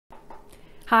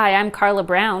Hi, I'm Carla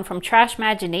Brown from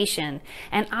Trashmagination,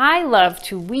 and I love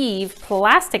to weave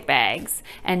plastic bags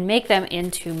and make them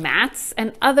into mats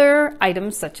and other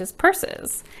items such as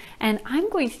purses. And I'm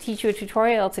going to teach you a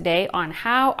tutorial today on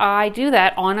how I do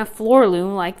that on a floor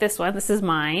loom like this one. This is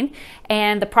mine,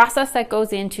 and the process that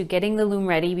goes into getting the loom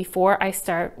ready before I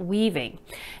start weaving.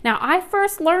 Now, I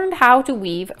first learned how to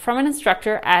weave from an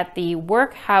instructor at the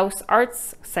Workhouse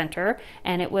Arts Center,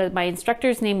 and my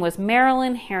instructor's name was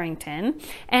Marilyn Harrington.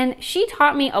 And she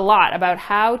taught me a lot about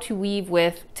how to weave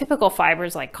with typical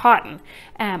fibers like cotton.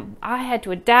 I had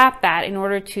to adapt that in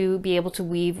order to be able to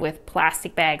weave with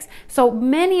plastic bags. So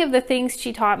many of the things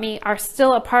she taught me are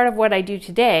still a part of what I do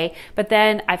today, but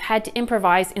then I've had to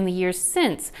improvise in the years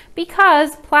since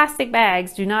because plastic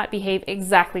bags do not behave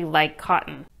exactly like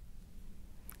cotton.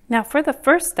 Now for the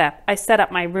first step, I set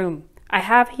up my room. I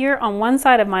have here on one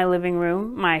side of my living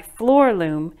room my floor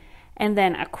loom, and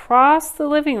then across the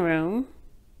living room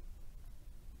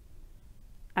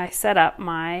I set up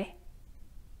my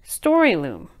story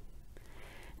loom.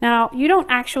 Now, you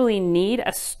don't actually need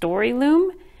a story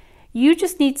loom. You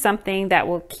just need something that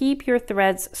will keep your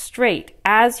threads straight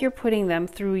as you're putting them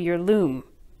through your loom.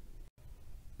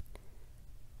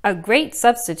 A great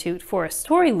substitute for a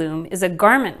story loom is a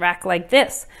garment rack like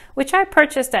this, which I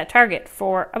purchased at Target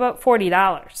for about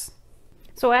 $40.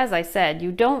 So as I said,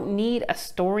 you don't need a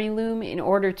story loom in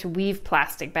order to weave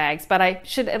plastic bags, but I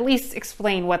should at least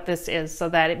explain what this is so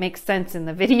that it makes sense in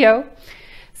the video.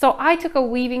 So I took a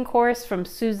weaving course from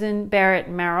Susan Barrett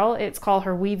Merrill. It's called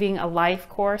her Weaving a Life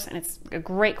course, and it's a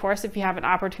great course if you have an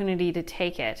opportunity to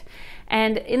take it.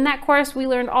 And in that course, we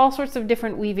learned all sorts of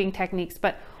different weaving techniques,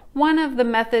 but one of the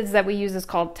methods that we use is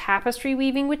called tapestry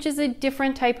weaving, which is a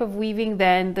different type of weaving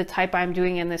than the type I'm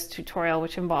doing in this tutorial,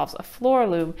 which involves a floor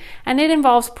loom. And it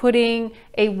involves putting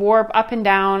a warp up and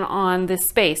down on this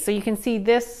space. So you can see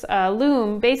this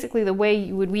loom, basically the way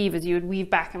you would weave is you would weave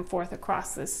back and forth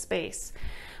across this space.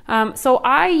 So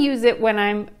I use it when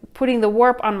I'm putting the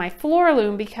warp on my floor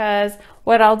loom, because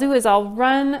what I'll do is I'll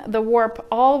run the warp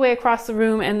all the way across the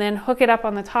room and then hook it up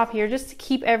on the top here just to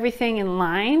keep everything in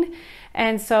line.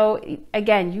 And so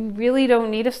again, you really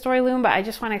don't need a story loom, but I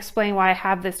just want to explain why I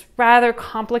have this rather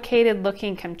complicated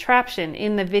looking contraption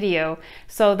in the video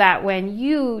so that when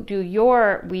you do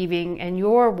your weaving and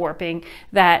your warping,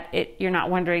 that you're not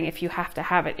wondering if you have to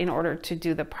have it in order to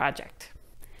do the project.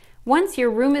 Once your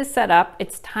room is set up,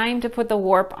 it's time to put the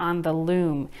warp on the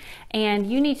loom.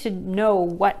 And you need to know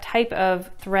what type of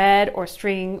thread or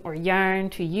string or yarn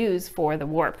to use for the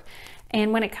warp.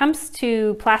 And when it comes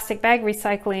to plastic bag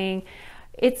recycling,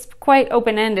 it's quite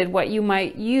open-ended what you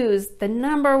might use. The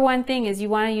number one thing is you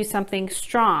want to use something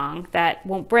strong that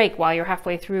won't break while you're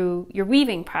halfway through your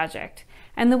weaving project.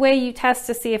 And the way you test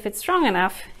to see if it's strong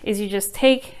enough is you just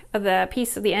take the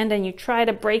piece at the end and you try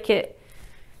to break it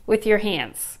with your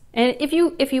hands. And if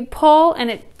you pull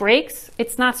and it breaks,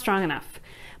 it's not strong enough.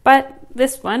 But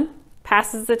this one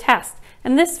passes the test.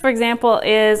 And this, for example,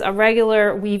 is a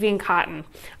regular weaving cotton.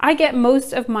 I get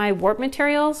most of my warp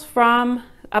materials from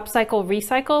Upcycle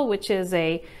Recycle, which is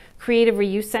a creative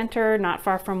reuse center not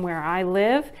far from where I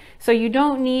live. So you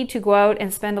don't need to go out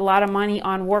and spend a lot of money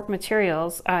on warp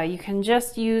materials. You can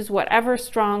just use whatever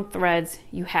strong threads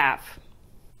you have.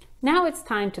 Now it's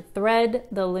time to thread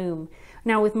the loom.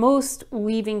 Now with most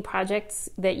weaving projects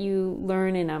that you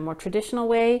learn in a more traditional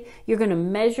way, you're going to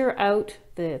measure out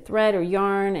the thread or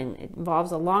yarn, and it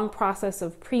involves a long process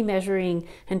of pre-measuring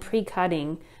and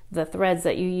pre-cutting the threads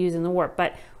that you use in the warp.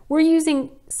 But we're using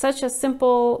such a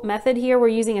simple method here, we're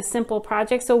using a simple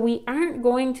project, so we aren't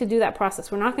going to do that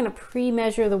process. We're not going to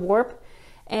pre-measure the warp.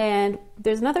 And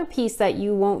there's another piece that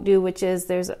you won't do, which is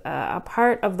there's a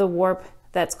part of the warp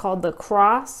that's called the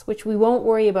cross, which we won't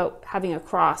worry about having a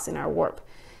cross in our warp.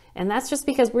 And that's just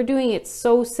because we're doing it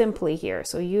so simply here.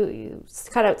 So you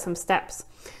cut out some steps.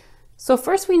 So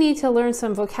first we need to learn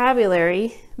some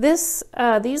vocabulary. These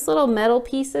little metal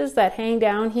pieces that hang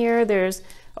down here, there's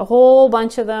a whole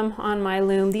bunch of them on my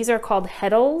loom. These are called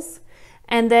heddles.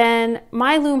 And then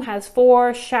my loom has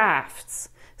 4 shafts.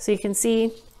 So you can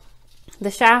see the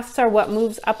shafts are what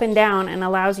moves up and down and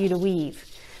allows you to weave.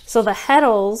 So the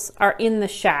heddles are in the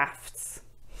shafts.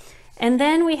 And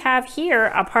then we have here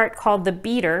a part called the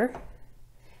beater.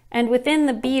 And within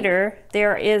the beater,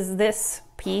 there is this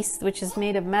piece, which is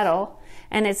made of metal.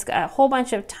 And it's got a whole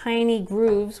bunch of tiny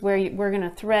grooves where we're going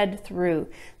to thread through.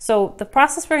 So the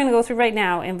process we're going to go through right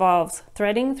now involves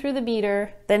threading through the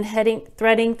beater, then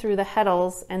threading through the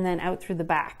heddles, and then out through the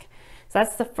back. So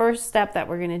that's the first step that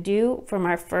we're going to do with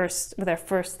our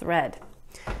first thread.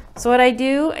 So what I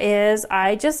do is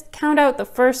I just count out the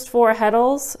first 4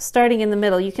 heddles starting in the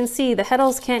middle. You can see the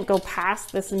heddles can't go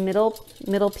past this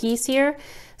middle piece here.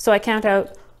 So I count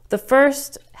out the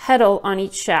first heddle on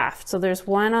each shaft. So there's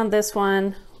 1 on this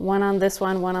one, 1 on this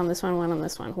one, 1 on this one, 1 on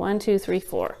this one. 1, 2, 3,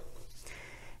 4.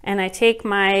 And I take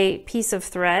my piece of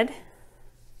thread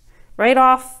right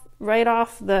off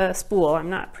the spool. I'm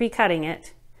not pre-cutting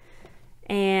it.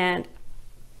 And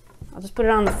I'll just put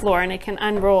it on the floor and it can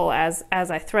unroll as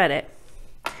I thread it.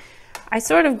 I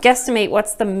sort of guesstimate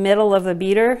what's the middle of the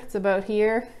beater. It's about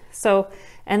here. So,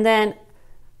 and then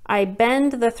I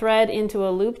bend the thread into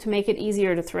a loop to make it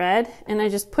easier to thread, and I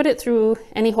just put it through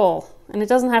any hole. And it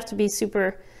doesn't have to be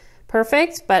super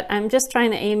perfect, but I'm just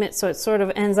trying to aim it so it sort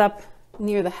of ends up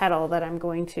near the heddle that I'm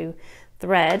going to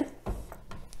thread.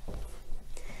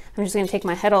 I'm just going to take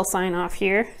my heddle sign off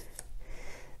here.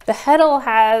 The heddle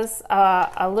has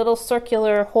a little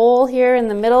circular hole here in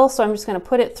the middle, so I'm just going to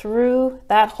put it through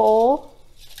that hole.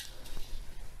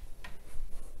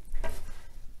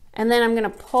 And then I'm going to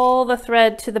pull the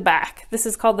thread to the back. This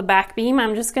is called the back beam.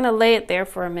 I'm just going to lay it there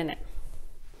for a minute.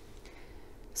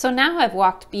 So now I've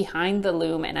walked behind the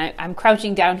loom and I'm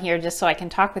crouching down here just so I can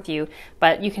talk with you,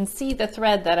 but you can see the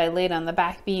thread that I laid on the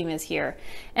back beam is here.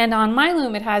 And on my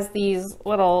loom it has these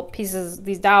little pieces,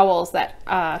 these dowels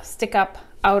that stick up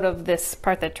out of this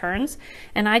part that turns,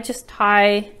 and I just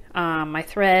tie my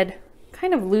thread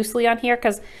kind of loosely on here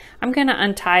because I'm going to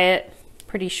untie it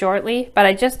pretty shortly, but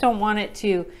I just don't want it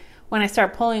to, when I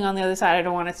start pulling on the other side, I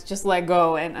don't want it to just let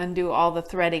go and undo all the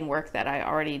threading work that I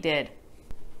already did.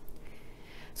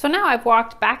 So now I've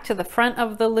walked back to the front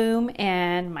of the loom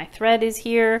and my thread is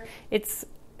here. It's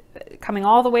coming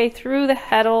all the way through the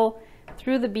heddle,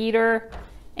 through the beater,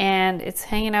 and it's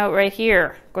hanging out right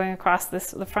here, going across the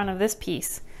front of this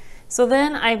piece. So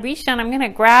then I reach down, I'm going to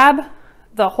grab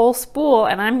the whole spool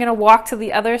and I'm going to walk to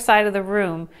the other side of the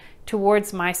room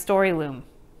towards my story loom.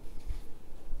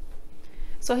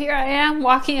 So here I am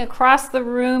walking across the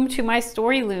room to my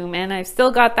story loom, and I've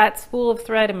still got that spool of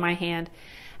thread in my hand.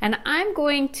 And I'm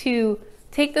going to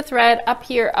take the thread up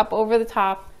here, up over the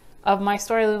top of my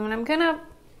story loom, and I'm going to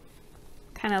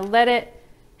kind of let it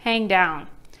hang down.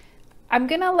 I'm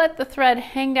going to let the thread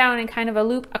hang down in kind of a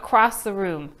loop across the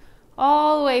room,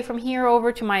 all the way from here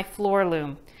over to my floor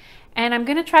loom. And I'm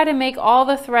going to try to make all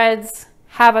the threads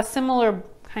have a similar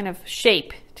kind of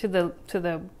shape to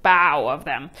the bow of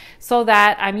them, so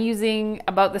that I'm using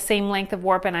about the same length of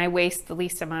warp and I waste the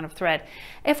least amount of thread.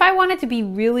 If I wanted to be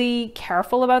really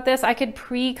careful about this, I could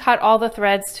pre-cut all the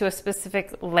threads to a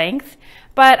specific length,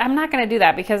 but I'm not going to do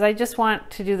that because I just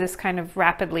want to do this kind of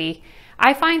rapidly.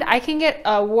 I find I can get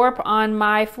a warp on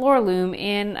my floor loom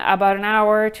in about an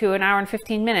hour to an hour and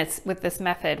 15 minutes with this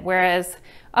method, whereas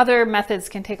other methods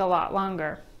can take a lot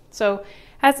longer. So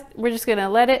as we're just going to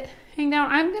let it hang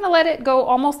down, I'm going to let it go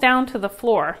almost down to the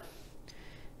floor.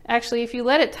 Actually, if you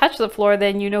let it touch the floor,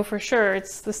 then you know for sure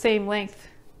it's the same length,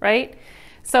 right?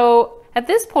 So at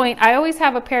this point, I always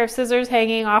have a pair of scissors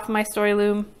hanging off my story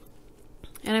loom,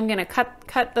 and I'm going to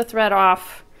cut the thread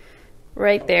off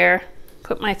right there.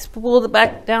 Put my spool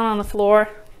back down on the floor,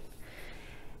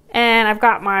 and I've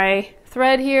got my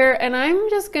thread here, and I'm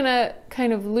just going to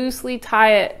kind of loosely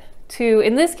tie it to,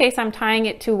 in this case, I'm tying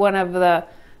it to one of the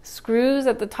screws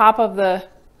at the top of the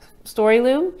story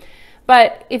loom.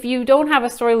 But if you don't have a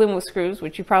story loom with screws,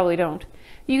 which you probably don't,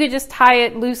 you could just tie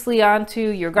it loosely onto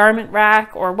your garment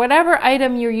rack or whatever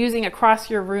item you're using across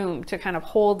your room to kind of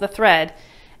hold the thread.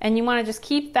 And you want to just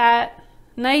keep that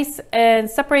nice and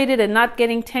separated and not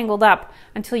getting tangled up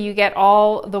until you get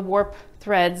all the warp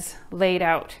threads laid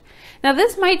out. Now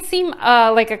this might seem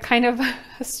like a kind of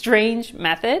a strange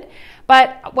method,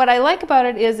 but what I like about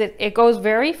it is it goes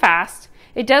very fast.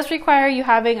 It does require you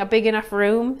having a big enough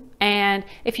room, and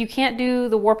if you can't do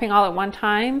the warping all at one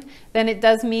time, then it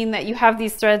does mean that you have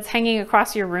these threads hanging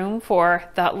across your room for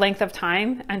the length of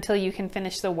time until you can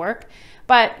finish the work.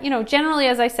 But, you know, generally,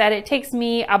 as I said, it takes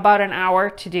me about an hour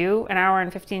to do, an hour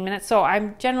and 15 minutes, so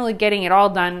I'm generally getting it all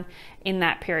done in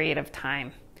that period of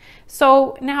time.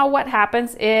 So now what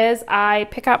happens is I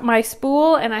pick up my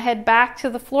spool and I head back to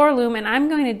the floor loom, and I'm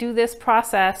going to do this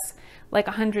process like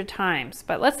 100 times.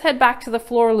 But let's head back to the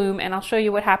floor loom and I'll show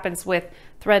you what happens with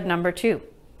thread number 2.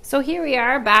 So here we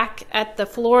are back at the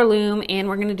floor loom, and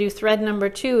we're going to do thread number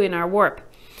 2 in our warp.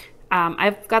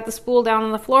 I've got the spool down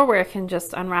on the floor where it can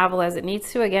just unravel as it needs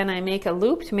to. Again, I make a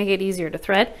loop to make it easier to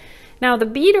thread. Now the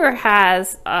beater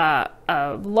has a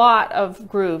lot of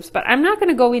grooves, but I'm not going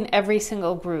to go in every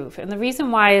single groove. And the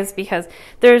reason why is because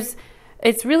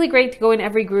it's really great to go in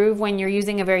every groove when you're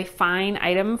using a very fine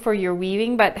item for your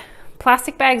weaving, but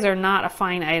plastic bags are not a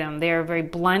fine item. They're a very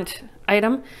blunt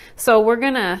item. So we're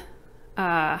gonna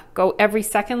go every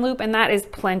second loop, and that is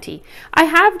plenty. I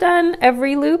have done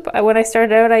every loop. When I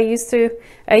started out, I used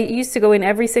to go in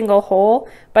every single hole,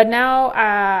 but now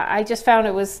I just found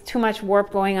it was too much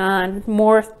warp going on,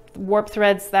 more warp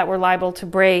threads that were liable to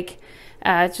break.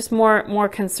 Just more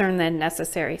concern than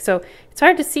necessary. So it's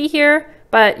hard to see here,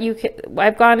 but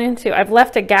I've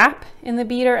left a gap in the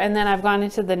beater, and then I've gone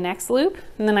into the next loop,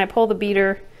 and then I pull the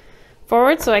beater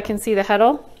forward so I can see the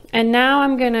heddle. And now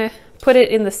I'm gonna put it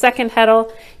in the second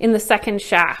heddle in the second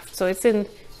shaft. So it's in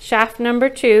shaft number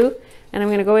 2, and I'm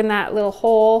gonna go in that little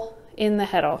hole in the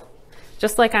heddle,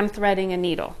 just like I'm threading a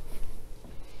needle.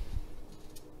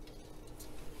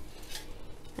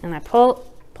 And I pull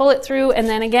it through, and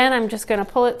then again I'm just gonna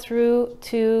pull it through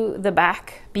to the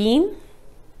back beam.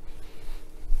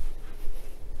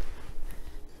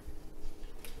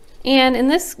 And in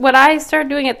this, what I start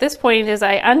doing at this point is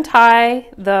I untie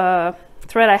the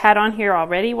thread I had on here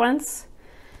already once.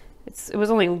 It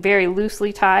was only very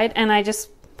loosely tied, and I just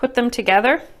put them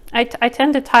together. I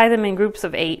tend to tie them in groups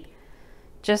of 8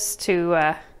 just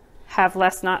to have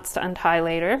less knots to untie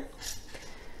later.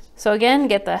 So again,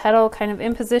 get the heddle kind of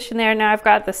in position there. Now I've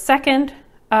got the second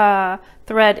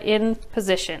thread in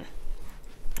position.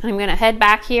 I'm gonna head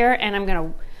back here, and I'm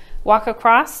gonna walk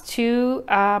across to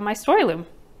my story loom.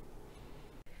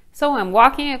 So I'm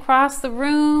walking across the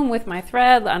room with my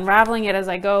thread, unraveling it as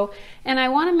I go, and I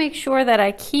want to make sure that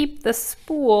I keep the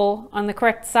spool on the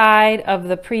correct side of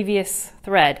the previous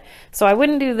thread. So I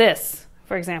wouldn't do this,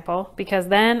 for example, because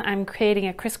then I'm creating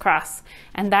a crisscross,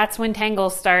 and that's when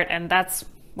tangles start, and that's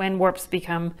when warps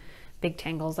become big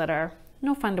tangles that are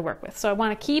no fun to work with. So I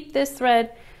want to keep this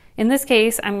thread. In this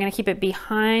case, I'm going to keep it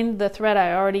behind the thread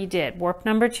I already did. Warp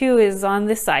number 2 is on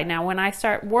this side. Now when I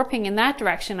start warping in that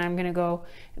direction, I'm going to go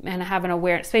and have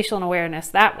an spatial awareness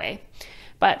that way.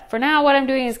 But for now, what I'm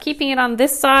doing is keeping it on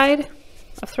this side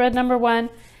of thread number 1,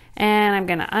 and I'm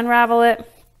going to unravel it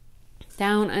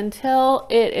down until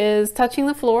it is touching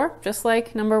the floor, just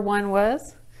like number 1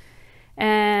 was.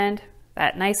 And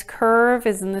that nice curve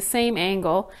is in the same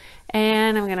angle,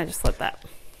 and I'm going to just let that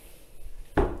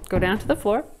go down to the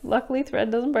floor. Luckily,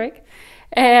 thread doesn't break.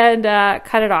 And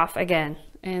cut it off again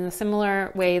in a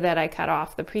similar way that I cut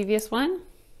off the previous one.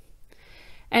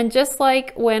 And just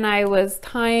like when I was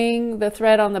tying the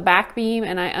thread on the back beam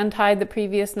and I untied the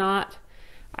previous knot,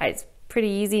 it's pretty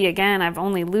easy. Again, I've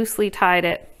only loosely tied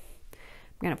it.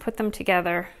 I'm going to put them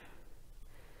together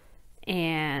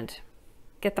and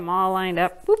get them all lined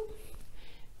up. Whoop,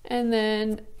 and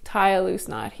then tie a loose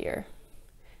knot here.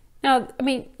 Now, I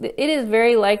mean, it is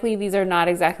very likely these are not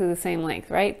exactly the same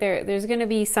length, right? There's going to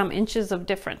be some inches of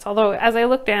difference. Although, as I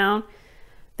look down,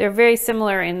 they're very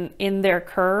similar in their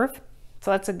curve. So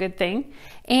that's a good thing.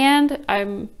 And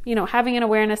I'm, having an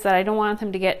awareness that I don't want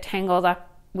them to get tangled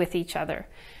up with each other.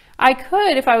 I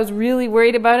could, if I was really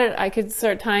worried about it, I could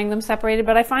start tying them separated.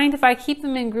 But I find if I keep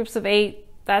them in groups of 8,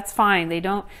 that's fine.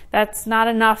 That's not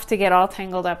enough to get all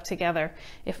tangled up together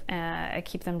if I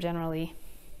keep them generally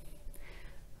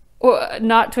or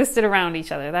not twisted around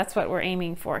each other. That's what we're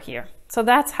aiming for here. So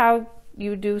that's how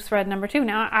you do thread number 2.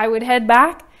 Now I would head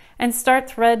back and start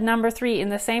thread number 3 in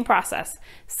the same process.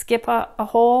 Skip a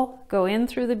hole, go in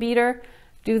through the beater,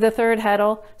 do the third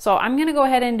heddle. So I'm gonna go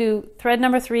ahead and do thread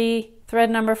number 3, thread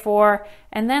number 4,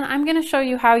 and then I'm gonna show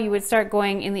you how you would start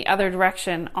going in the other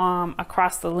direction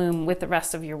across the loom with the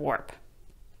rest of your warp.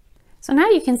 So now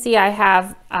you can see I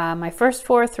have my first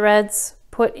 4 threads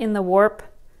put in the warp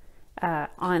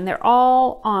they're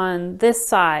all on this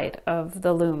side of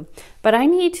the loom, but I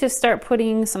need to start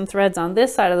putting some threads on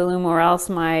this side of the loom, or else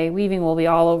my weaving will be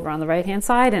all over on the right hand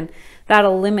side, and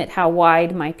that'll limit how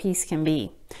wide my piece can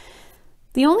be.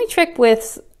 The only trick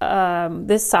with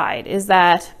this side is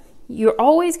that you're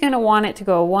always going to want it to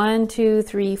go 1, 2,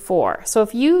 3, 4. So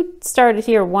if you started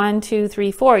here 1, 2,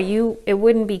 3, 4, it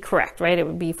wouldn't be correct, right? It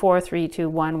would be 4, 3, 2,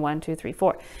 1, 1, 2, 3,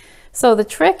 4. So the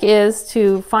trick is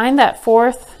to find that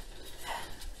 4th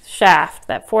shaft,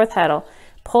 that 4th heddle,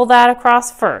 pull that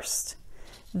across first,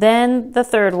 then the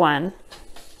 3rd one,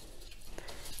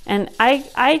 and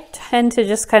I tend to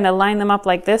just kind of line them up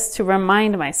like this to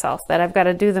remind myself that I've got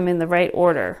to do them in the right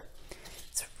order.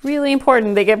 It's really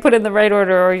important they get put in the right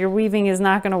order, or your weaving is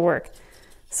not going to work.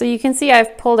 So you can see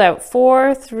I've pulled out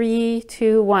 4, 3,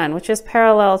 2, 1, which is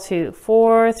parallel to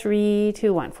 4, 3,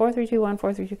 2, 1, 4, 3, 2, 1,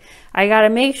 4, 3, 2. I got to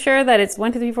make sure that it's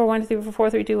 1, 2, 3, 4, 1, 2, 3, 4, 4,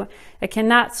 3, 2, 1. I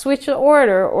cannot switch the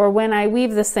order, or when I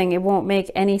weave this thing, it won't make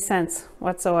any sense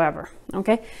whatsoever.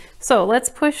 Okay, so let's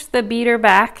push the beater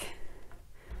back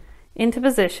into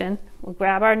position. We'll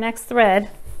grab our next thread.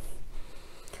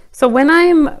 So when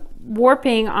I'm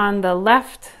warping on the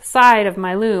left side of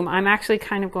my loom, I'm actually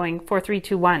kind of going 4, 3,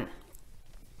 2, 1.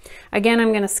 Again, I'm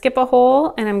going to skip a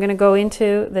hole and I'm going to go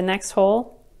into the next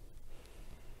hole.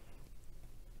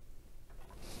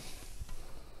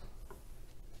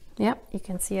 Yep, you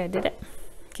can see I did it.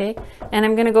 Okay, and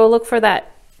I'm going to go look for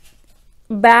that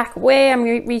back way. I'm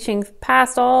reaching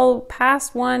past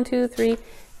 1, 2, 3, and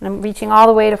I'm reaching all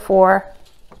the way to 4.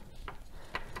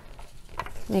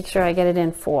 Make sure I get it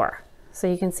in 4. So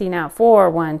you can see now 4,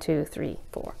 1, 2, 3,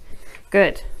 4.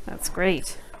 Good, that's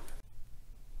great.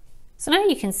 So now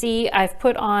you can see I've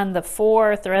put on the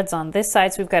 4 threads on this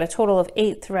side, so we've got a total of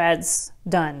 8 threads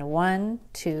done. 1,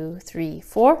 2, 3,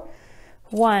 4.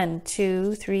 1,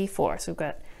 2, 3, 4. So we've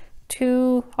got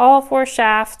all 4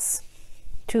 shafts,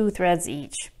 2 threads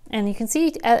each. And you can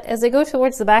see as they go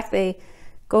towards the back, they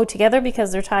go together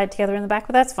because they're tied together in the back,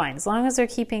 but that's fine. As long as they're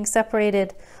keeping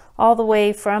separated all the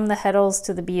way from the heddles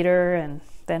to the beater and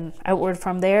then outward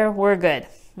from there, we're good.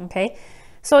 Okay.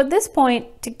 So at this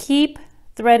point, to keep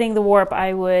threading the warp,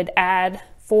 I would add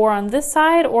 4 on this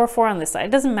side or 4 on this side.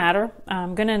 It doesn't matter.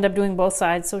 I'm going to end up doing both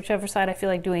sides, so whichever side I feel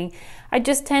like doing. I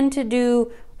just tend to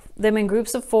do them in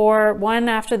groups of 4, one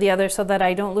after the other, so that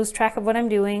I don't lose track of what I'm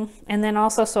doing, and then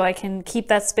also so I can keep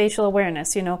that spatial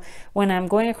awareness. You know, when I'm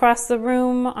going across the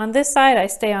room on this side, I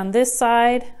stay on this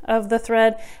side of the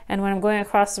thread, and when I'm going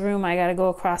across the room, I got to go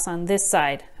across on this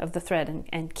side of the thread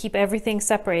and keep everything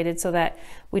separated so that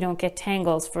we don't get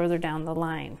tangles further down the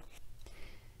line.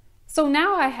 So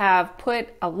now I have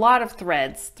put a lot of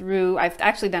threads through. I've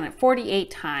actually done it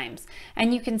 48 times,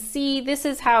 and you can see this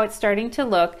is how it's starting to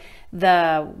look.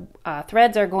 The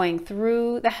threads are going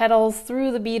through the heddles,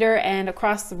 through the beater, and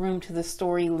across the room to the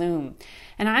story loom.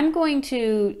 And I'm going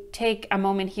to take a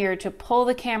moment here to pull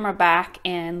the camera back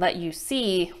and let you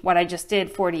see what I just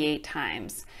did 48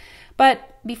 times. But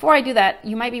before I do that,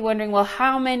 you might be wondering, well,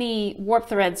 how many warp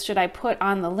threads should I put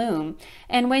on the loom?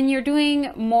 And when you're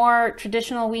doing more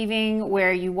traditional weaving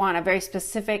where you want a very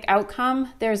specific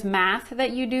outcome, there's math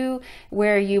that you do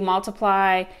where you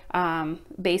multiply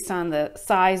based on the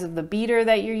size of the beater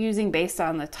that you're using, based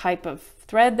on the type of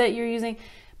thread that you're using.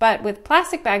 But with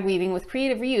plastic bag weaving, with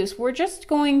creative reuse, we're just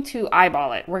going to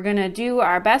eyeball it. We're going to do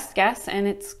our best guess, and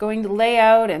it's going to lay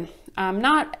out, and I'm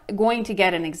not going to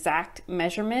get an exact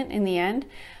measurement in the end,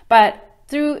 but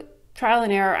through trial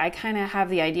and error, I kind of have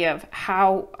the idea of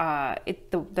how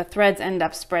the threads end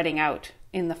up spreading out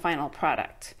in the final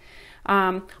product.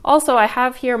 Also, I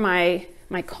have here my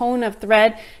cone of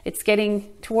thread. It's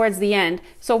getting towards the end.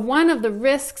 So one of the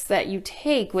risks that you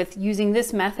take with using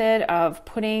this method of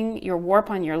putting your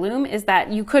warp on your loom is that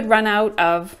you could run out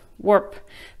of warp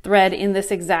thread in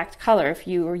this exact color. If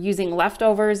you were using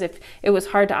leftovers, if it was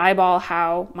hard to eyeball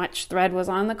how much thread was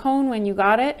on the cone when you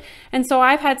got it. And so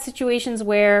I've had situations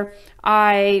where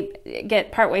I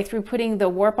get partway through putting the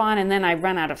warp on and then I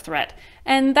run out of thread.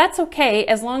 And that's okay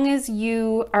as long as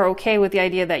you are okay with the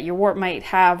idea that your warp might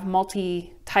have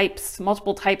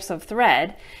multiple types of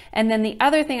thread. And then the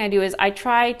other thing I do is I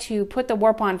try to put the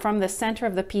warp on from the center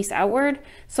of the piece outward,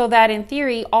 so that in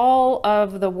theory all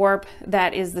of the warp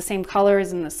that is the same color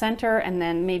is in the center, and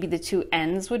then maybe the 2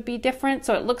 ends would be different,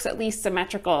 so it looks at least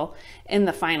symmetrical in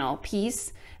the final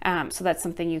piece. So that's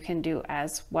something you can do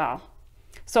as well.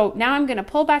 So now I'm going to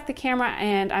pull back the camera,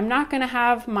 and I'm not going to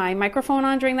have my microphone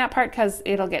on during that part because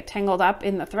it'll get tangled up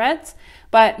in the threads,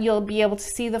 but you'll be able to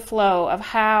see the flow of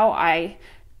how I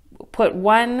put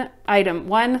one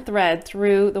thread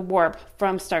through the warp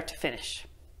from start to finish.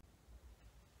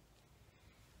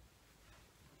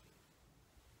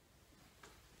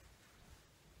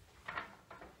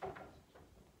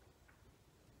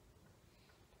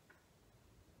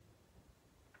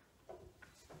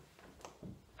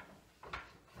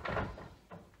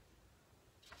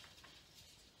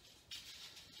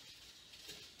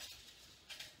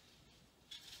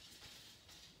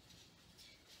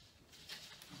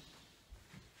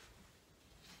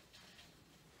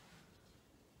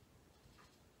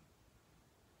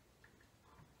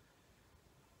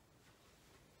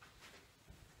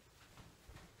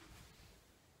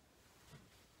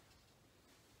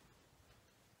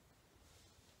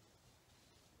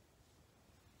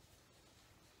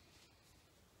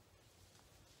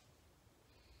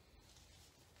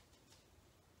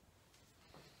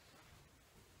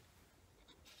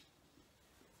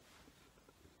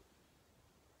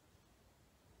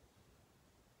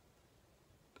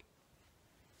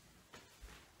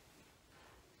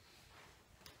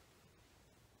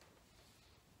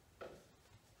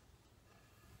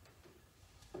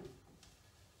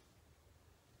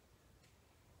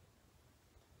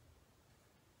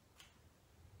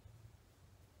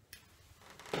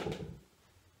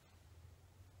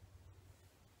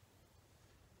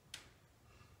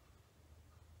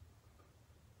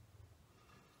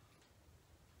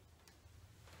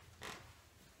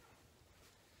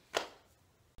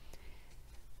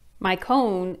 My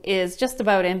cone is just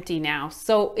about empty now,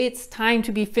 so it's time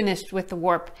to be finished with the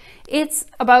warp. It's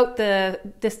about the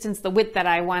distance, the width that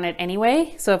I wanted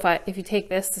anyway. So if you take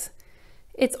this,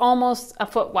 it's almost a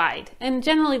foot wide. And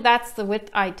generally that's the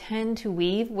width I tend to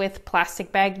weave with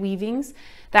plastic bag weavings.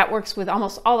 That works with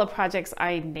almost all the projects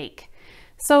I make.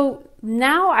 So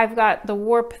now I've got the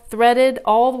warp threaded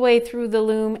all the way through the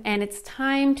loom, and it's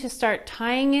time to start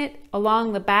tying it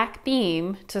along the back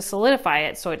beam to solidify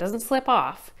it so it doesn't slip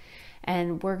off.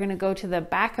 And we're gonna go to the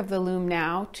back of the loom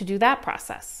now to do that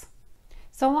process.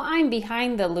 So I'm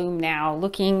behind the loom now,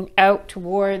 looking out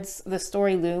towards the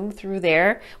story loom through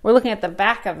there. We're looking at the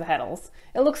back of the heddles.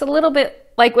 It looks a little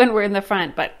bit like when we're in the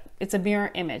front, but it's a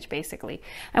mirror image basically.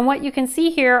 And what you can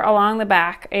see here along the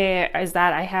back is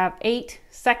that I have 8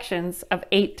 sections of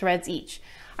 8 threads each.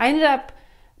 I ended up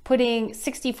putting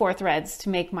 64 threads to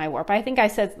make my warp. I think I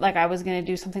said like I was gonna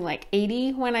do something like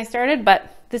 80 when I started, but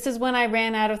this is when I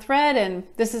ran out of thread, and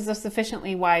this is a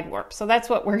sufficiently wide warp. So that's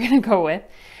what we're gonna go with.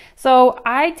 So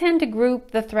I tend to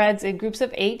group the threads in groups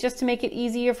of 8 just to make it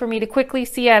easier for me to quickly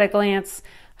see at a glance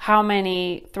how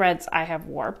many threads I have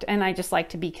warped, and I just like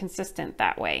to be consistent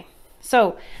that way.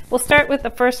 So we'll start with the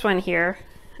first one here.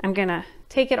 I'm gonna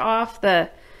take it off the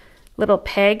little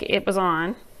peg it was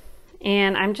on,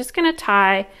 and I'm just gonna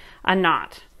tie a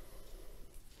knot.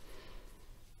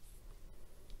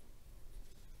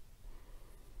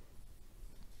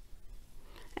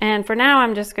 And for now,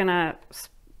 I'm just gonna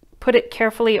put it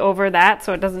carefully over that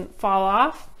so it doesn't fall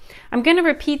off. I'm gonna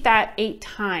repeat that 8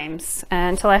 times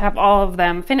until I have all of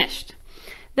them finished.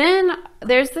 Then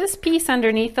there's this piece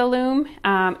underneath the loom.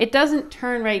 It doesn't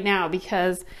turn right now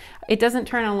because it doesn't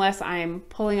turn unless I'm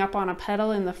pulling up on a pedal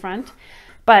in the front.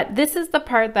 But this is the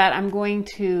part that I'm going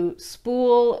to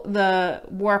spool the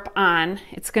warp on.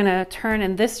 It's gonna turn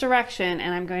in this direction,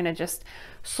 and I'm going to just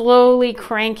slowly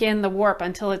crank in the warp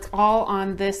until it's all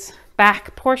on this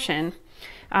back portion.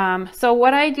 So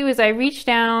what I do is I reach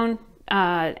down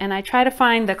and I try to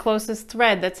find the closest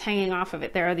thread that's hanging off of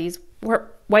it. There are these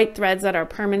white threads that are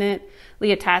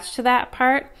permanently attached to that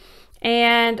part.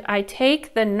 And I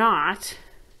take the knot,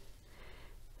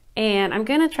 and I'm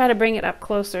gonna try to bring it up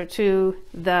closer to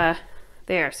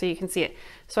there so you can see it.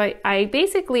 So I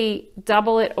basically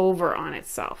double it over on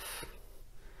itself.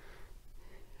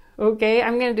 Okay,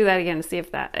 I'm gonna do that again to see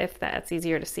if that's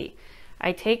easier to see.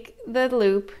 I take the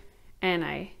loop and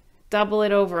I double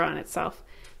it over on itself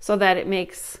so that it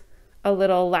makes a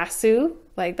little lasso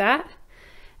like that.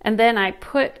 And then I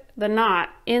put the knot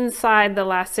inside the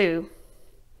lasso,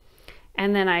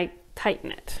 and then I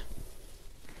tighten it.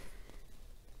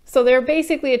 So they're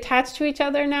basically attached to each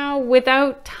other now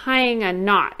without tying a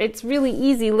knot. It's really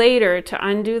easy later to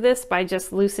undo this by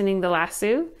just loosening the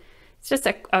lasso. It's just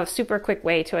a super quick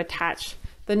way to attach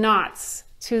the knots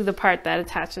to the part that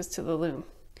attaches to the loom.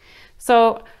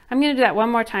 So I'm gonna do that one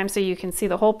more time so you can see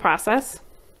the whole process.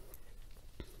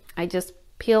 I just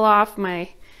peel off my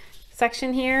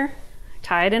section here,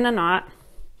 tie it in a knot.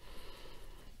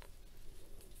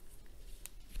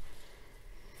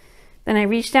 Then I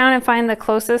reach down and find the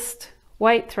closest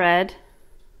white thread,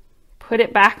 put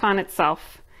it back on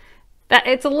itself.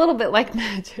 It's a little bit like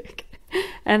magic.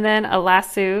 And then a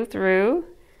lasso through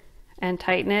and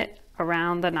tighten it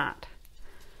around the knot.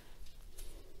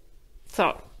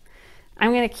 So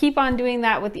I'm going to keep on doing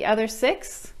that with the other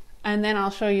 6, and then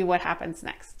I'll show you what happens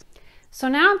next. So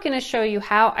now I'm going to show you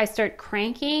how I start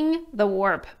cranking the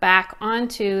warp back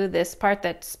onto this part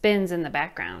that spins in the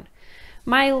background.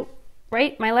 My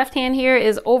left hand here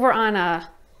is over on a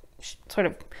sort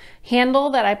of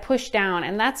handle that I push down,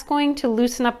 and that's going to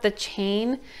loosen up the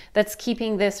chain that's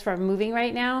keeping this from moving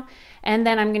right now. And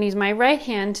then I'm going to use my right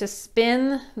hand to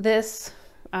spin this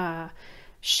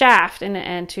shaft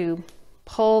and to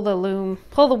pull the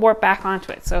warp back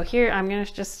onto it. So here I'm going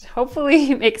to just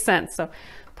hopefully make sense. So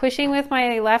pushing with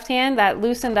my left hand, that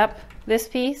loosened up this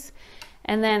piece,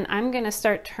 and then I'm going to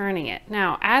start turning it.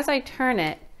 Now as I turn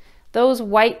it, those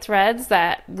white threads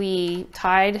that we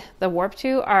tied the warp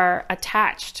to are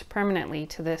attached permanently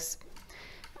to this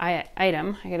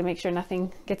item. I got to make sure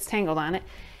nothing gets tangled on it.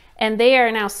 And they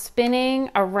are now spinning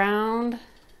around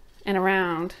and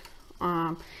around.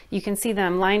 You can see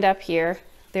them lined up here.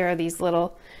 There are these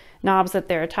little knobs that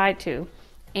they're tied to.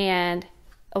 And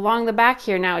along the back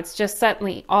here now, it's just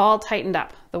suddenly all tightened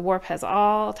up. The warp has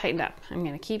all tightened up. I'm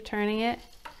going to keep turning it.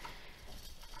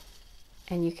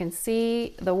 And you can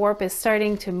see the warp is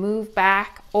starting to move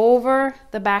back over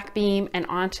the back beam and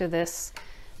onto this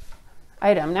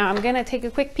item. Now I'm going to take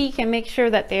a quick peek and make sure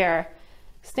that they are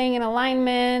staying in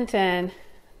alignment, and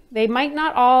they might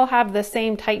not all have the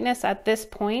same tightness at this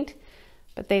point,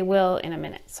 but they will in a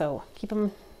minute. So keep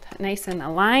them nice and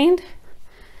aligned.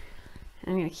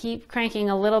 I'm going to keep cranking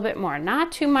a little bit more,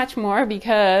 not too much more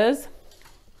because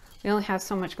we only have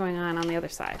so much going on the other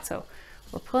side. So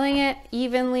we're pulling it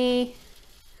evenly.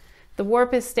 The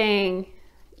warp is staying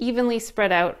evenly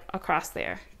spread out across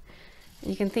there.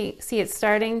 You can see it's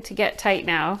starting to get tight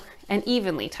now, and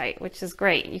evenly tight, which is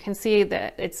great. You can see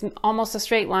that it's almost a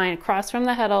straight line across from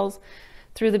the heddles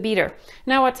through the beater.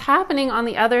 Now what's happening on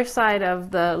the other side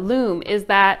of the loom is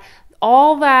that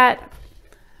all that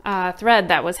thread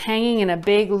that was hanging in a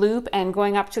big loop and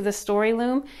going up to the story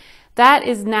loom, that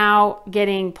is now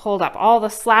getting pulled up. All the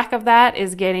slack of that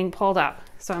is getting pulled up.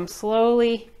 So I'm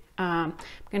slowly, I'm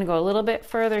gonna go a little bit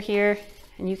further here,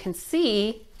 and you can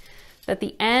see that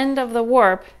the end of the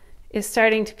warp is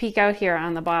starting to peek out here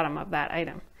on the bottom of that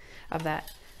item, of that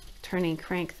turning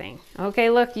crank thing. Okay,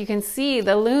 look, you can see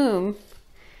the loom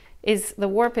is, the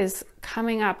warp is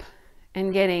coming up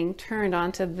and getting turned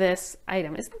onto this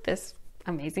item. Isn't this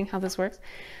amazing how this works?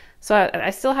 So I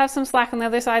still have some slack on the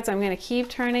other side, so I'm going to keep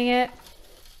turning it.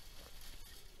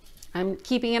 I'm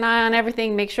keeping an eye on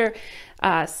everything, make sure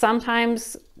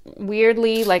sometimes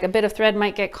weirdly, like a bit of thread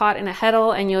might get caught in a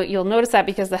heddle, and you'll notice that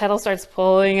because the heddle starts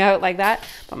pulling out like that.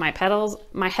 But my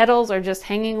heddles are just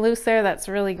hanging loose there. That's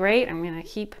really great. I'm going to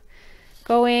keep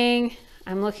going.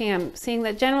 I'm seeing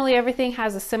that generally everything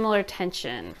has a similar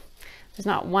tension. There's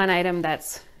not one item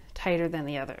that's tighter than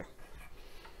the other.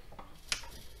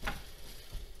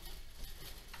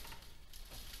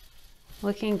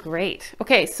 Looking great.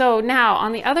 Okay, so now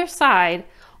on the other side,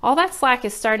 all that slack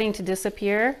is starting to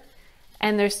disappear,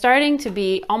 and there's starting to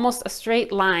be almost a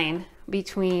straight line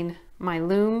between my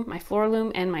loom, my floor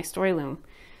loom, and my story loom.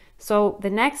 So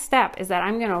the next step is that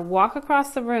I'm going to walk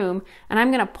across the room and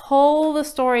I'm going to pull the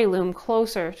story loom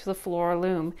closer to the floor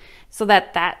loom so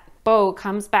that that bow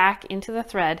comes back into the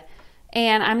thread.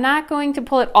 And I'm not going to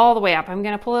pull it all the way up. I'm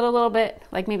going to pull it a little bit,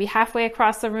 like maybe halfway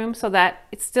across the room, so that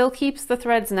it still keeps the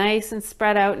threads nice and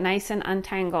spread out, nice and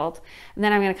untangled. And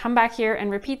then I'm going to come back here and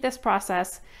repeat this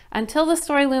process until the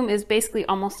story loom is basically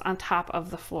almost on top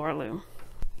of the floor loom.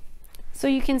 So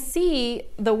you can see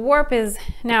the warp is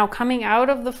now coming out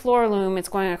of the floor loom. It's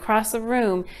going across the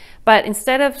room, but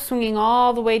instead of swinging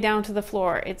all the way down to the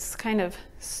floor, it's kind of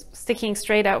sticking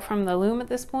straight out from the loom at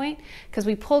this point, because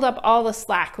we pulled up all the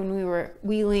slack when we were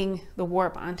wheeling the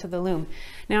warp onto the loom.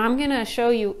 Now I'm going to show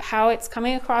you how it's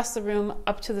coming across the room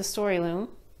up to the story loom.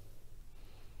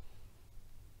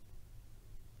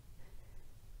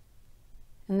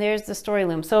 And there's the story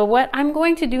loom. So what I'm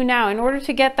going to do now, in order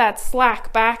to get that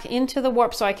slack back into the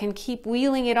warp so I can keep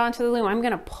wheeling it onto the loom, I'm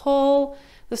going to pull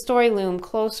the story loom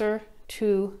closer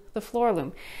to the floor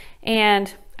loom.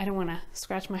 And I don't want to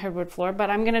scratch my hardwood floor, but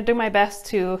I'm going to do my best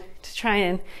to try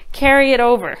and carry it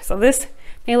over. So this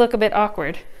may look a bit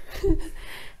awkward.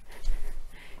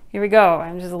 Here we go.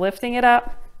 I'm just lifting it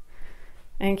up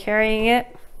and carrying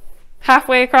it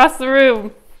halfway across the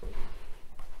room.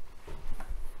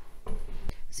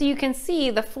 So you can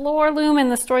see the floor loom and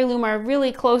the story loom are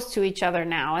really close to each other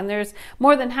now, and there's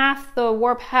more than half the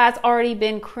warp has already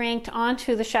been cranked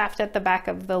onto the shaft at the back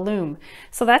of the loom.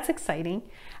 So that's exciting.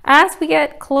 As we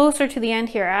get closer to the end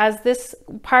here, as this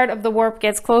part of the warp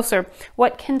gets closer,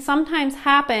 what can sometimes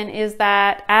happen is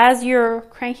that as you're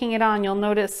cranking it on, you'll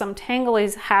notice some tangle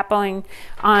is happening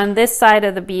on this side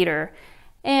of the beater.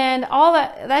 And all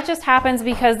that just happens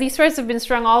because these threads have been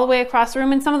strung all the way across the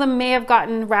room, and some of them may have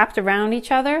gotten wrapped around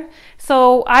each other.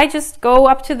 So I just go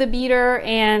up to the beater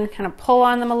and kind of pull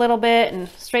on them a little bit and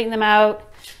straighten them out.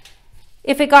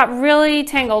 If it got really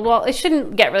tangled, well, it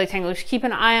shouldn't get really tangled. You should keep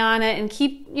an eye on it and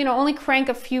keep, only crank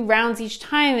a few rounds each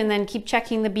time, and then keep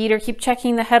checking the beater, keep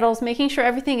checking the heddles, making sure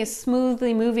everything is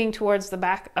smoothly moving towards the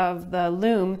back of the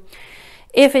loom.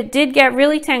 If it did get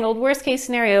really tangled, worst case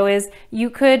scenario is you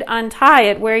could untie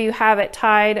it where you have it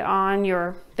tied on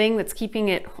your thing that's keeping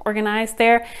it organized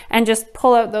there, and just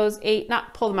pull out those 8,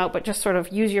 not pull them out, but just sort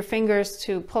of use your fingers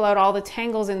to pull out all the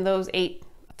tangles in those 8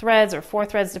 threads or 4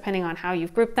 threads, depending on how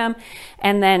you've grouped them,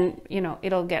 and then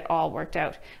it'll get all worked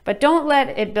out. But don't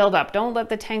let it build up. Don't let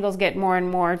the tangles get more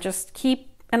and more. Just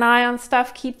keep an eye on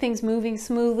stuff, keep things moving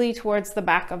smoothly towards the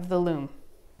back of the loom.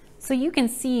 So you can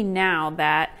see now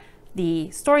that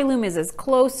the story loom is as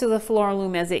close to the floor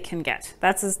loom as it can get.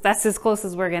 That's as close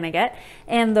as we're going to get.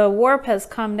 And the warp has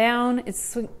come down.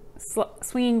 It's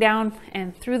swinging down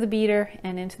and through the beater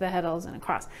and into the heddles and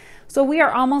across. So we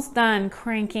are almost done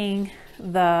cranking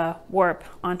the warp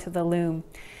onto the loom.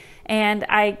 And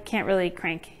I can't really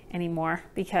crank anymore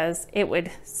because it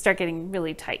would start getting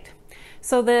really tight.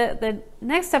 So the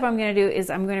next step I'm going to do is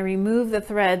I'm going to remove the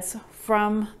threads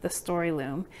from the story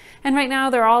loom. And right now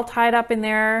they're all tied up in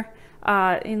there.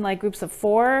 in like groups of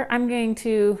 4, I'm going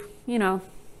to, you know,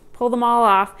 pull them all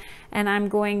off, and I'm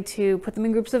going to put them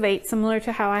in groups of 8, similar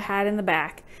to how I had in the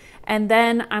back. And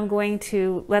then I'm going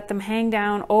to let them hang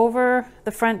down over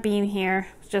the front beam here,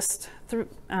 just through,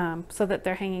 so that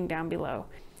they're hanging down below.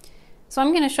 So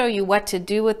I'm going to show you what to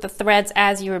do with the threads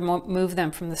as you remove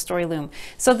them from the story loom.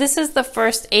 So this is the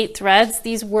first 8 threads.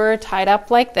 These were tied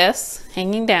up like this,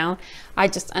 hanging down. I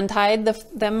just untied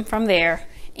them from there.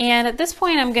 And at this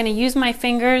point, I'm going to use my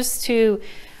fingers to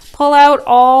pull out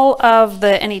all of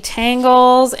any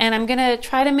tangles, and I'm going to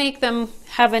try to make them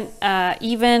have an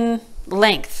even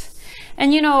length.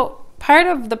 And you know, part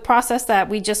of the process that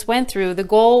we just went through, the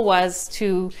goal was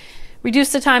to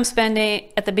reduce the time spending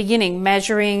at the beginning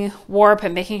measuring warp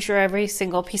and making sure every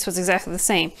single piece was exactly the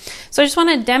same. So I just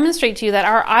want to demonstrate to you that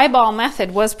our eyeball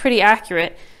method was pretty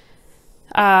accurate.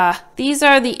 These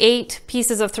are the 8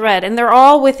 pieces of thread, and they're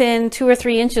all within 2 or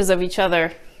 3 inches of each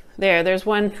other. There's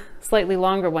one slightly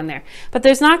longer one there. But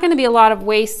there's not going to be a lot of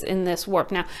waste in this warp.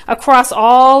 Now, across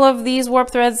all of these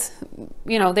warp threads,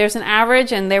 you know, there's an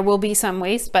average and there will be some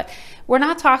waste, but we're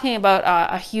not talking about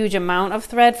a huge amount of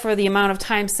thread for the amount of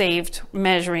time saved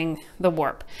measuring the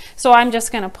warp. So I'm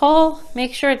just going to pull,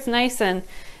 make sure it's nice and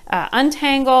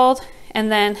untangled, and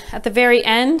then at the very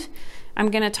end, I'm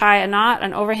going to tie a knot,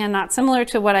 an overhand knot, similar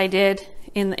to what I did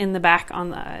in the back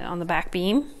on the back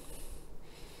beam.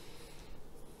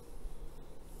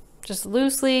 Just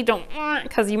loosely, don't,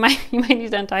 because you might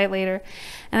need to untie it later.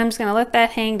 And I'm just going to let that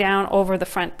hang down over the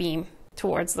front beam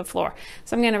towards the floor.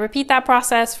 So I'm going to repeat that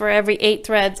process for every 8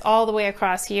 threads all the way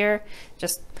across here.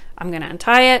 I'm going to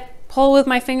untie it, pull with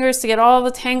my fingers to get all the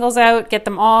tangles out, get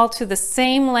them all to the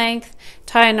same length,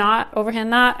 tie a knot, overhand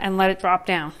knot, and let it drop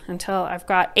down until I've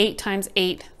got 8 times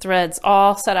 8 threads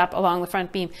all set up along the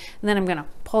front beam. And then I'm going to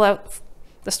pull out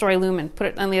the story loom and put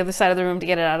it on the other side of the room to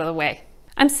get it out of the way.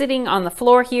 I'm sitting on the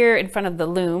floor here in front of the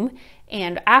loom,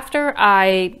 and after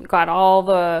I got all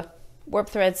the warp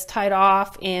threads tied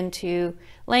off into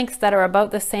lengths that are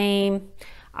about the same,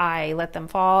 I let them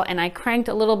fall and I cranked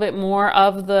a little bit more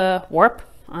of the warp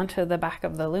onto the back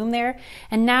of the loom there.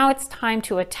 And now it's time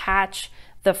to attach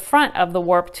the front of the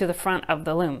warp to the front of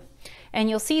the loom. And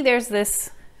you'll see there's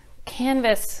this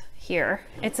canvas here.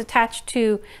 It's attached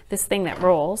to this thing that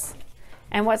rolls.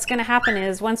 And what's going to happen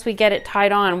is once we get it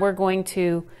tied on, we're going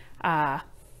to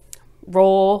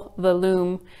roll the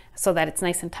loom so that it's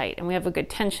nice and tight and we have a good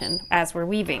tension as we're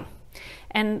weaving.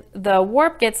 And the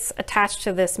warp gets attached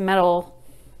to this metal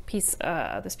piece,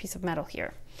 this piece of metal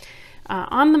here.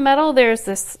 On the metal, there's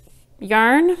this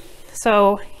yarn.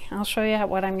 So I'll show you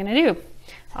what I'm going to do.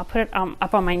 I'll put it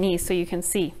up on my knees so you can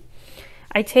see.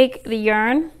 I take the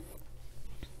yarn,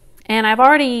 and I've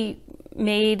already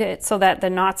made it so that the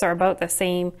knots are about the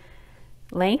same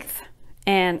length,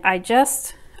 and I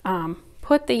just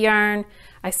put the yarn,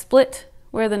 I split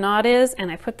where the knot is and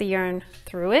I put the yarn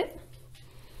through it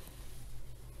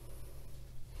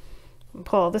and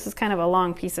pull. This is kind of a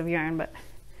long piece of yarn, but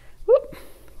whoop,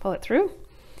 pull it through,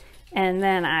 and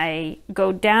then I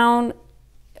go down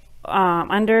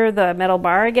under the metal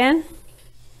bar again.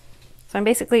 So I'm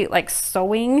basically like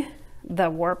sewing the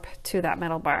warp to that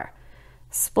metal bar.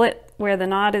 Split where the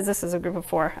knot is. This is a group of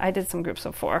 4. I did some groups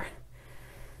of 4.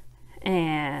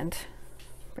 And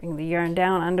bring the yarn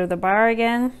down under the bar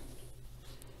again.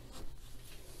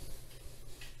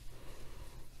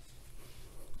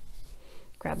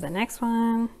 Grab the next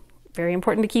one. Very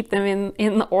important to keep them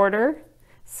in the order.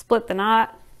 Split the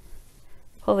knot,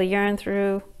 pull the yarn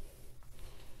through,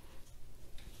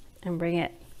 and bring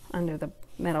it under the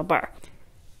metal bar.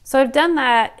 So I've done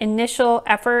that initial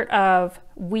effort of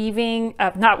weaving,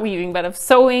 of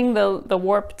sewing the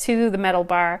warp to the metal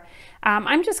bar.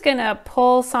 I'm just gonna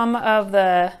pull some of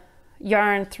the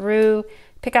yarn through,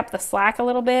 pick up the slack a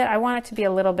little bit. I want it to be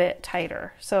a little bit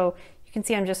tighter. So you can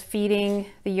see I'm just feeding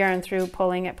the yarn through,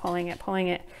 pulling it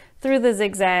through the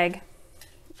zigzag,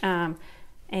 and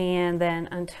then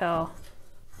until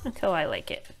I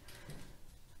like it.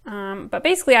 But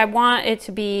basically I want it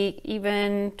to be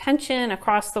even tension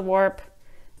across the warp,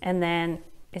 and then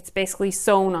it's basically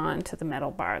sewn on to the metal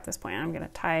bar at this point. I'm going to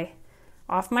tie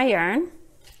off my yarn.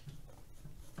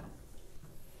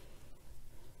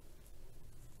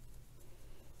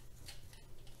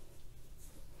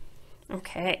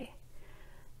 Okay,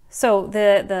 so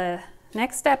the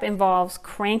next step involves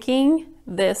cranking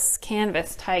this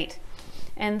canvas tight.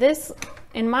 And this,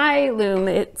 in my loom,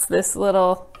 it's this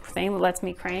little thing that lets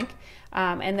me crank.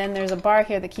 And then there's a bar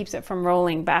here that keeps it from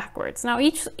rolling backwards. Now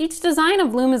each design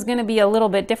of loom is going to be a little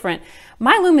bit different.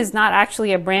 My loom is not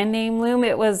actually a brand name loom.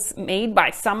 It was made by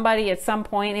somebody at some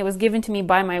point. It was given to me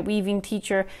by my weaving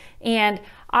teacher, and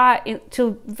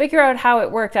to figure out how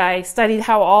it worked, I studied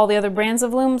how all the other brands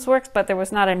of looms works, but there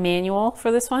was not a manual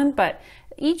for this one. But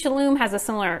each loom has a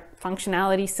similar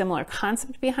functionality, similar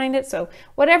concept behind it. So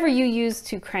whatever you use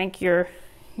to crank yours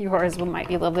might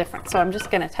be a little different. So I'm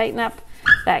just going to tighten up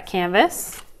that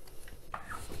canvas.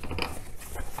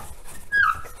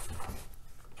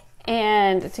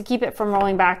 And to keep it from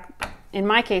rolling back, in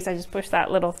my case, I just push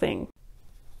that little thing.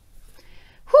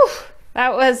 Whew,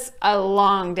 that was a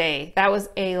long day. That was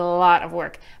a lot of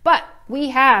work. But we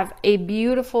have a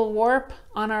beautiful warp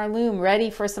on our loom ready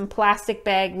for some plastic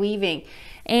bag weaving.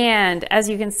 And as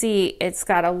you can see, it's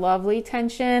got a lovely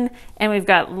tension, and we've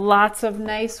got lots of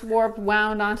nice warp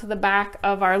wound onto the back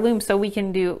of our loom. So we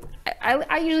can do,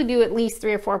 I usually do at least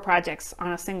 3 or 4 projects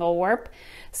on a single warp.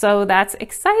 So that's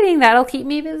exciting. That'll keep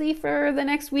me busy for the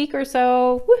next week or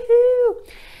so. Woohoo!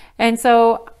 And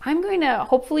so I'm going to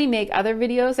hopefully make other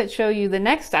videos that show you the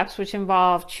next steps, which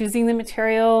involve choosing the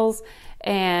materials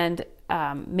and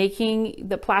making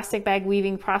the plastic bag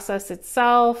weaving process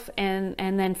itself, and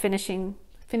then finishing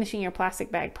your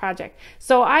plastic bag project.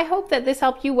 So I hope that this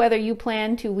helped you, whether you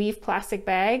plan to weave plastic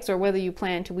bags or whether you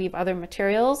plan to weave other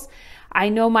materials. I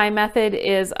know my method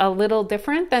is a little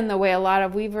different than the way a lot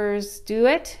of weavers do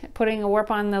it, putting a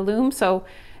warp on the loom. So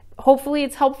hopefully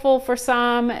it's helpful for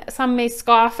some. Some may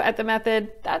scoff at the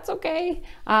method. That's okay.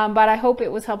 But I hope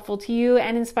it was helpful to you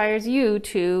and inspires you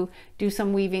to do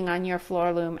some weaving on your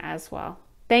floor loom as well.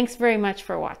 Thanks very much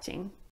for watching.